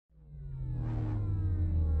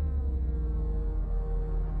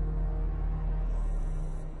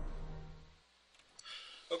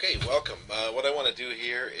Okay, welcome. What I want to do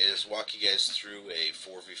here is walk you guys through a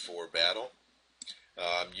 4v4 battle.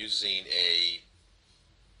 I'm using a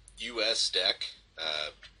US deck,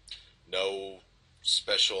 no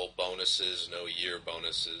special bonuses, no year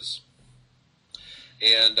bonuses.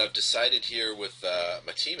 And I've decided here with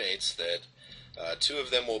my teammates that two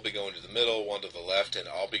of them will be going to the middle, one to the left, and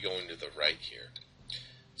I'll be going to the right here.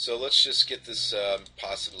 So let's just get this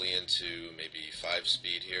possibly into maybe 5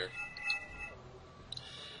 speed here.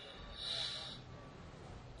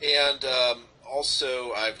 And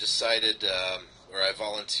also, I've decided, or I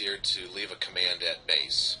volunteered to leave a command at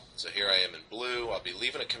base. So here I am in blue. I'll be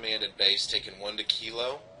leaving a command at base, taking 1 to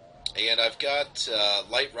kilo. And I've got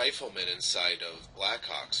light riflemen inside of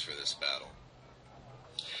Blackhawks for this battle.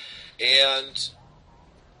 And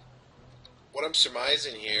what I'm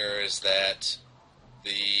surmising here is that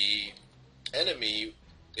the enemy,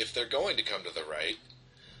 if they're going to come to the right,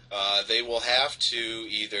 they will have to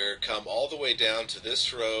either come all the way down to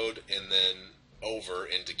this road and then over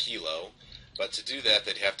into Kilo. But to do that,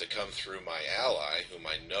 they'd have to come through my ally, whom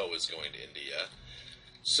I know is going to India.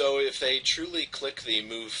 So if they truly click the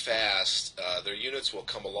move fast, their units will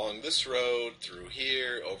come along this road, through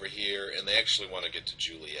here, over here, and they actually want to get to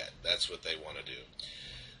Juliet. That's what they want to do.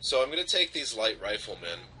 So I'm going to take these light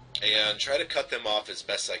riflemen and try to cut them off as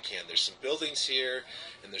best I can. There's some buildings here,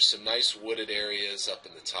 and there's some nice wooded areas up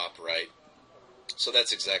in the top right. So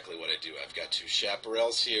that's exactly what I do. I've got 2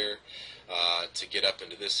 chaparrals here to get up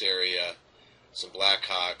into this area, some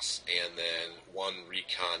Blackhawks, and then 1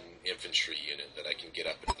 recon infantry unit that I can get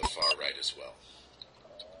up into the far right as well.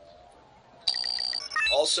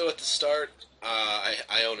 Also at the start,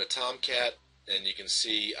 I own a Tomcat, and you can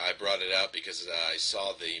see I brought it out because I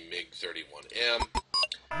saw the MiG-31M.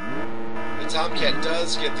 The Tomcat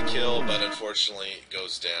does get the kill, but unfortunately it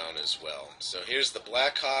goes down as well. So here's the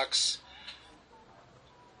Blackhawks,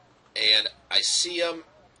 and I see them,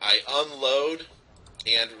 I unload,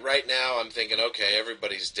 and right now I'm thinking, okay,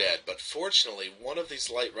 everybody's dead. But fortunately, one of these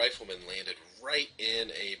light riflemen landed right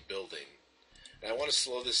in a building. And I want to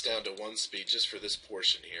slow this down to 1 speed just for this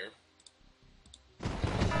portion here.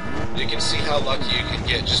 You can see how lucky you can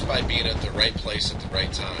get just by being at the right place at the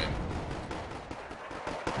right time.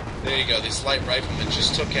 There you go, these light riflemen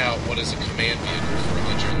just took out what is a command vehicle for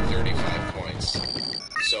 135 points.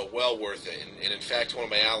 So well worth it. And in fact, one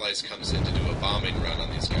of my allies comes in to do a bombing run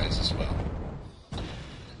on these guys as well.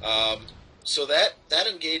 So that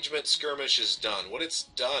engagement skirmish is done. What it's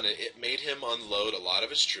done, it made him unload a lot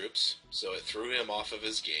of his troops, so it threw him off of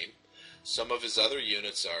his game. Some of his other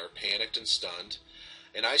units are panicked and stunned,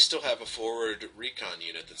 and I still have a forward recon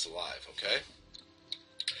unit that's alive, okay?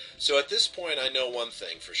 So at this point, I know one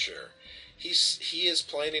thing for sure. He is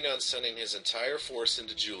planning on sending his entire force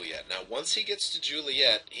into Juliet. Now, once he gets to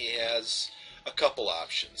Juliet, he has a couple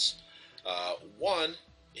options. One,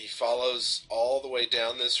 he follows all the way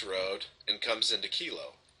down this road and comes into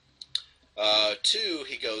Kilo. 2,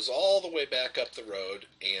 he goes all the way back up the road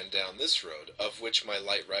and down this road, of which my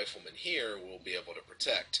light riflemen here will be able to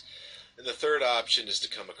protect. And the third option is to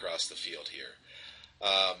come across the field here.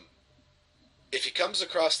 If he comes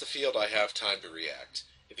across the field, I have time to react.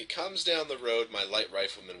 If he comes down the road, my light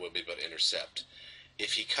riflemen will be able to intercept.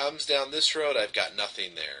 If he comes down this road, I've got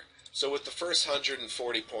nothing there. So with the first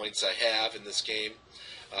 140 points I have in this game,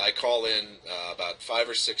 I call in about 5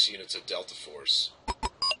 or 6 units of Delta Force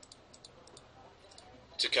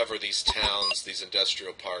to cover these towns, these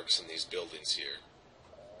industrial parks, and these buildings here.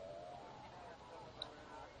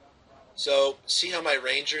 So, see how my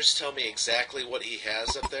Rangers tell me exactly what he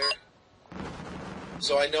has up there?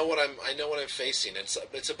 So I know what I'm facing.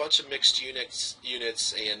 It's a bunch of mixed units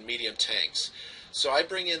and medium tanks. So I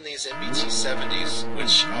bring in these MBT-70s,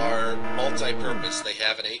 which are multi-purpose. They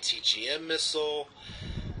have an ATGM missile,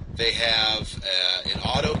 they have an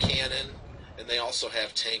autocannon, and they also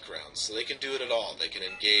have tank rounds. So they can do it at all. They can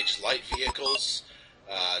engage light vehicles,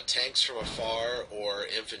 tanks from afar, or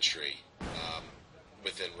infantry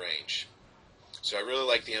within range. So I really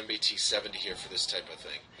like the MBT-70 here for this type of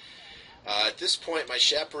thing. At this point, my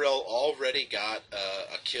Chaparral already got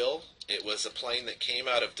a kill. It was a plane that came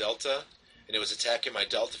out of Delta, and it was attacking my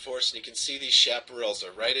Delta Force, and you can see these Chaparrals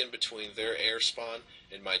are right in between their air spawn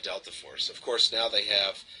and my Delta Force. Of course, now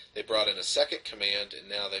they brought in a second command, and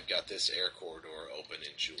now they've got this air corridor open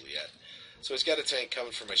in Juliet. So he's got a tank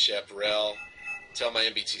coming for my Chaparral. Tell my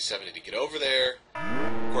MBT-70 to get over there.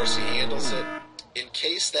 Of course, he handles it. In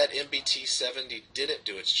case that MBT-70 didn't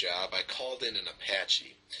do its job, I called in an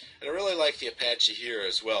Apache. And I really like the Apache here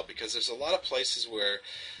as well, because there's a lot of places where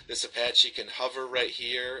this Apache can hover right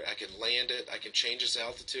here. I can land it. I can change its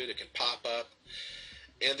altitude. It can pop up.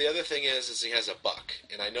 And the other thing is he has a buck,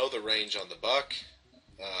 and I know the range on the buck,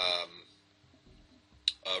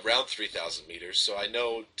 around 3,000 meters, so I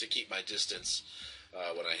know to keep my distance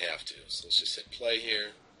when I have to. So let's just hit play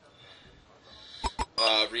here.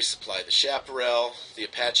 Resupply the chaparral. The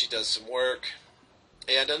Apache does some work.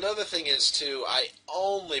 And another thing is, too, I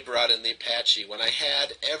only brought in the Apache when I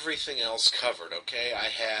had everything else covered, okay? I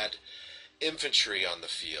had infantry on the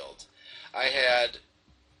field. I had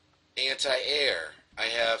anti-air. I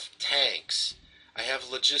have tanks. I have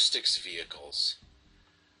logistics vehicles.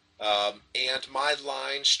 And my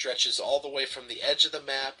line stretches all the way from the edge of the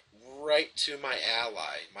map right to my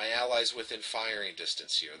ally. My ally's within firing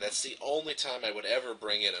distance here. That's the only time I would ever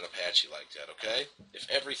bring in an Apache like that, okay? If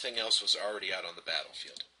everything else was already out on the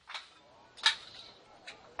battlefield.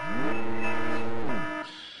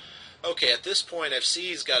 Okay, at this point, I've seen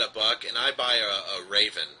he's got a buck, and I buy a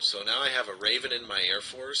Raven. So now I have a Raven in my Air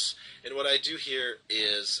Force, and what I do here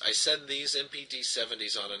is I send these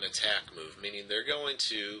MPD-70s on an attack move, meaning they're going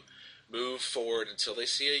to move forward until they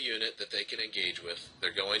see a unit that they can engage with.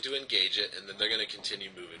 They're going to engage it, and then they're going to continue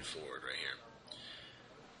moving forward right here.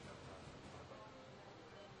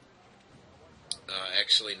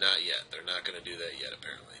 Actually, not yet. They're not going to do that yet,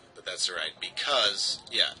 apparently. But that's all right, because,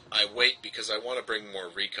 yeah, I wait because I want to bring more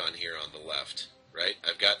recon here on the left, right?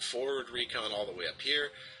 I've got forward recon all the way up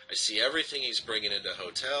here. I see everything he's bringing into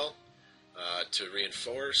hotel to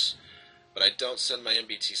reinforce, but I don't send my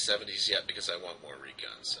MBT-70s yet because I want more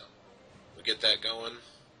recon, so we'll get that going.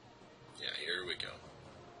 Yeah, here we go.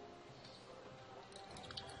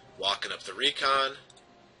 Walking up the recon.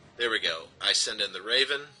 There we go. I send in the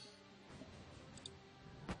Raven.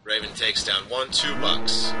 Raven takes down 2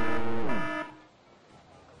 bucks.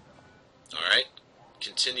 Alright,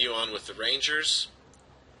 continue on with the Rangers.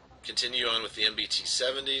 Continue on with the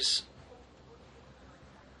MBT-70s.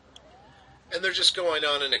 And they're just going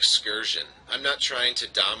on an excursion. I'm not trying to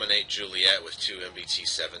dominate Juliet with 2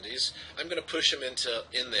 MBT-70s. I'm going to push them in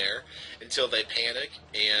there until they panic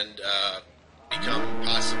and become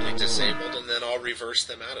possibly disabled, and then I'll reverse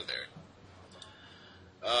them out of there.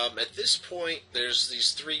 At this point, there's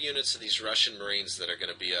these 3 units of these Russian Marines that are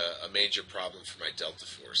going to be a major problem for my Delta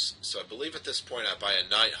Force. So I believe at this point I buy a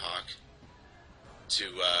Nighthawk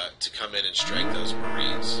to come in and strike those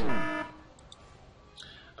Marines.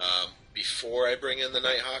 Before I bring in the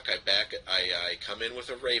Nighthawk, I come in with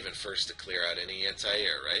a Raven first to clear out any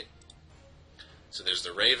anti-air, right? So there's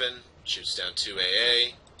the Raven, shoots down 2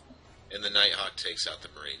 AA, and the Nighthawk takes out the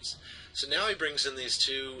Marines. So now he brings in these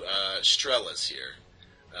 2 Strellas here.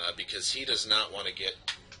 Because he does not want to get,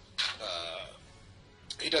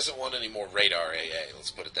 he doesn't want any more radar AA,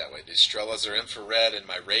 let's put it that way. These Strellas are infrared, and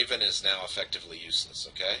my Raven is now effectively useless,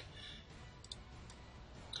 okay?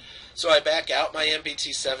 So I back out my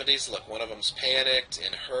MBT-70s. Look, one of them's panicked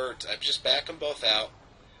and hurt. I just back them both out.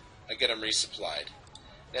 I get them resupplied.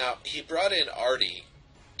 Now, he brought in Artie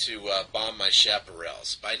to bomb my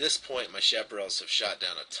chaparrals. By this point, my chaparrals have shot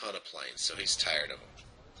down a ton of planes, so he's tired of them.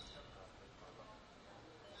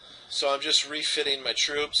 So I'm just refitting my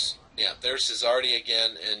troops. Yeah, there's his Artie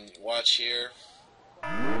again, and watch here.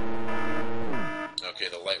 Okay,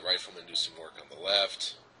 the light riflemen do some work on the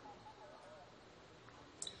left.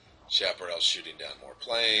 Chaparral's shooting down more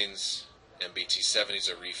planes. MBT-70s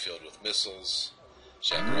are refilled with missiles.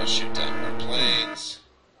 Chaparrals shoot down more planes.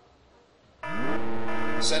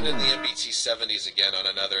 Send in the MBT-70s again on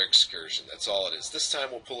another excursion. That's all it is. This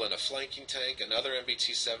time we'll pull in a flanking tank, another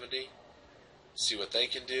MBT-70. See what they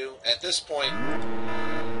can do. At this point,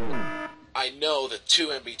 I know that 2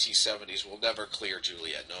 MBT-70s will never clear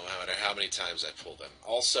Juliet, no matter how many times I pull them.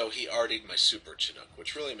 Also, he artied my Super Chinook,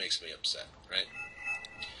 which really makes me upset, right?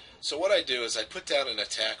 So what I do is I put down an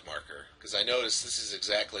attack marker, because I notice this is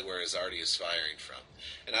exactly where his Artie is firing from.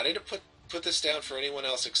 And I need to put this down for anyone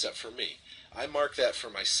else except for me. I mark that for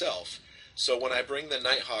myself, so when I bring the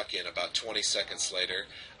Nighthawk in about 20 seconds later,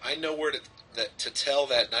 I know where to tell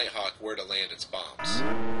that Nighthawk where to land its bombs.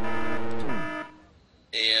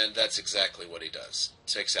 And that's exactly what he does.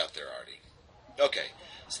 Takes out their Artie. Okay,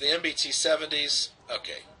 so the MBT-70s,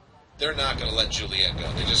 okay, they're not going to let Juliet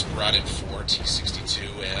go. They just brought in 4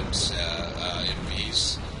 T-62Ms,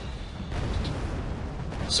 MVs.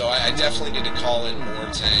 So I definitely need to call in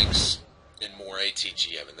more tanks and more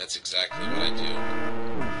ATGM, and that's exactly what I do.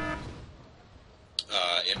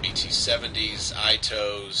 MBT-70s,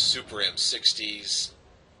 ITOs, Super M60s,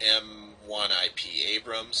 M1IP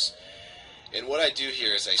Abrams. And what I do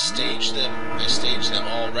here is I stage them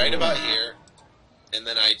all right about here, and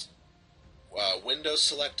then I window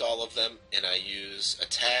select all of them, and I use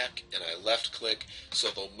attack, and I left click, so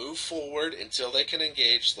they'll move forward until they can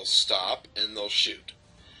engage, they'll stop, and they'll shoot.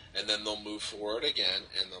 and then they'll move forward again,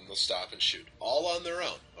 and then they'll stop and shoot, all on their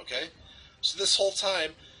own. Okay, so this whole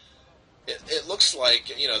time, it looks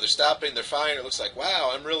like, you know, they're stopping, they're firing. It looks like,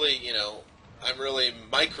 wow, I'm really, you know, I'm really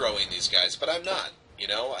microing these guys, but I'm not. You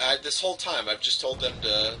know, this whole time I've just told them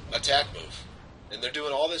to attack move, and they're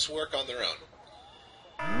doing all this work on their own.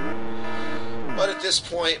 But at this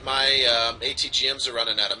point, my ATGMs are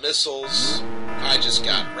running out of missiles. I just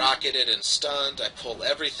got rocketed and stunned. I pull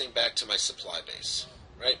everything back to my supply base,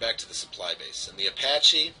 right back to the supply base. And the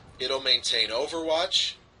Apache, it'll maintain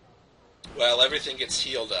overwatch while everything gets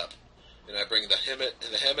healed up. And I bring the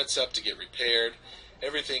HEMTs up to get repaired.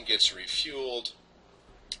 Everything gets refueled.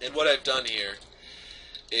 And what I've done here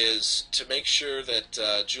is to make sure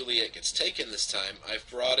that Juliet gets taken this time, I've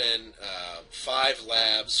brought in 5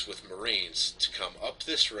 labs with Marines to come up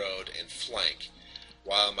this road and flank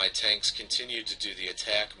while my tanks continue to do the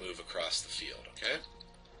attack move across the field, okay?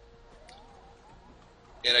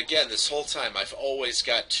 And again, this whole time I've always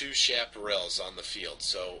got 2 chaparrals on the field,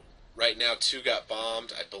 so right now 2 got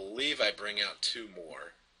bombed. I believe I bring out 2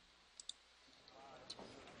 more.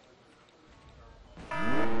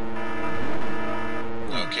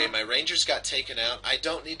 Okay, my Rangers got taken out. I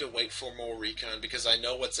don't need to wait for more recon because I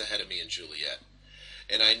know what's ahead of me in Juliet,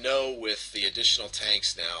 and I know with the additional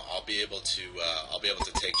tanks now, I'll be able to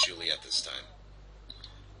take Juliet this time.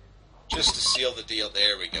 Just to seal the deal,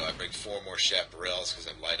 there we go. I bring 4 more chaparrals because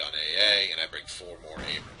I'm light on AA, and I bring 4 more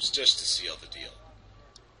Abrams just to seal the deal.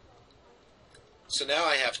 So now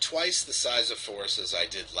I have twice the size of force as I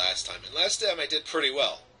did last time, and last time I did pretty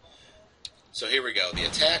well. So here we go. The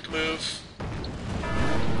attack move.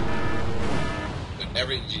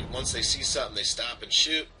 Once they see something, they stop and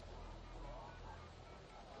shoot.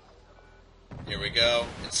 Here we go.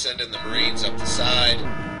 And send in the Marines up the side.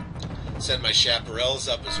 Send my chaparrals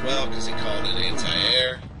up as well because he called in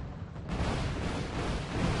anti-air.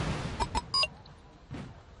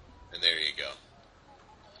 And there you go.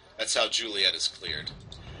 That's how Juliet is cleared.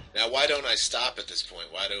 Now, why don't I stop at this point?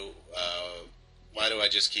 Why do I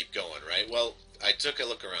just keep going, right? Well, I took a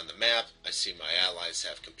look around the map. I see my allies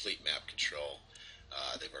have complete map control.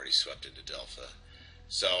 They've already swept into Delta.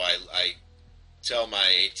 So I tell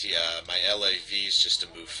my my LAVs just to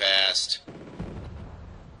move fast.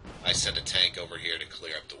 I send a tank over here to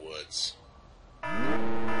clear up the woods.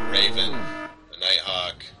 Raven, the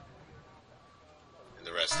Nighthawk, and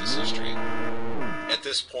the rest is history. At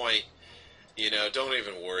this point, you know, don't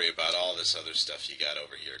even worry about all this other stuff you got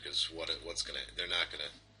over here, because they're not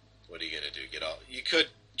gonna, what are you gonna do? You could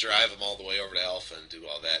drive them all the way over to Alpha and do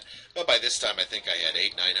all that, but by this time I think I had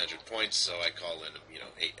 900 points, so I call in, you know,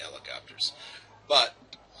 8 helicopters. But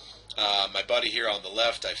my buddy here on the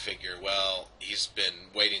left, I figure, well, he's been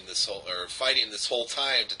fighting this whole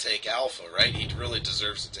time to take Alpha, right? He really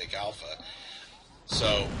deserves to take Alpha.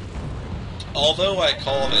 So, although I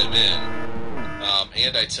call them in,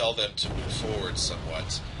 and I tell them to move forward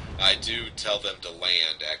somewhat, I do tell them to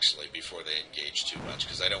land, actually, before they engage too much,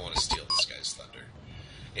 because I don't want to steal this guy's thunder.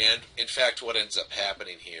 And, in fact, what ends up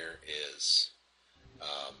happening here is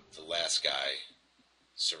the last guy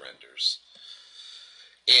surrenders.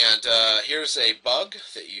 And here's a bug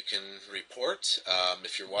that you can report.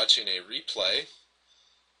 If you're watching a replay,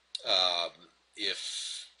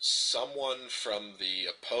 if someone from the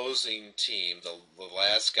opposing team, the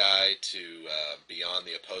last guy to be on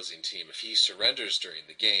the opposing team, if he surrenders during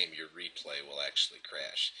the game, your replay will actually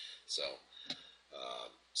crash. So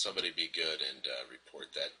somebody be good and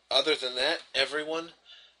report that. Other than that, everyone,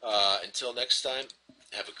 until next time,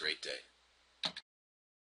 have a great day.